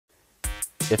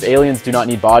If aliens do not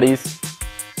need bodies,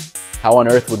 how on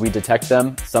earth would we detect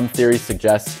them? Some theories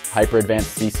suggest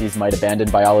hyper-advanced species might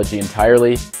abandon biology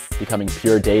entirely, becoming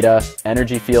pure data,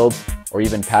 energy fields, or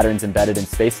even patterns embedded in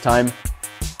space-time,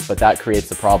 but that creates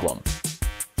a problem.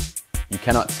 You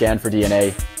cannot scan for DNA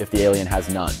if the alien has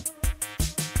none.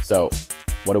 So,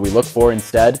 what do we look for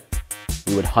instead?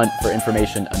 We would hunt for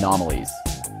information anomalies,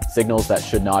 signals that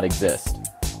should not exist,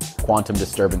 quantum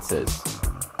disturbances,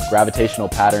 gravitational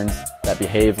patterns that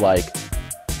behave like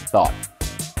thought,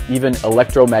 even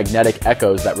electromagnetic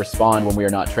echoes that respond when we are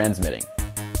not transmitting.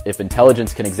 If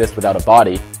intelligence can exist without a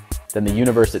body, then the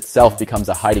universe itself becomes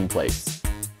a hiding place,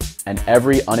 and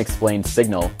every unexplained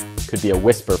signal could be a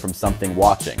whisper from something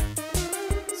watching.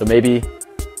 So maybe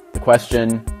the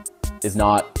question is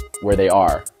not where they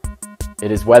are.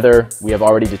 It is whether we have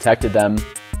already detected them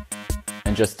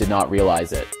and just did not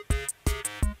realize it.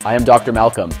 I am Dr.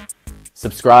 Malcolm.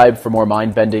 Subscribe for more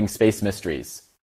mind-bending space mysteries.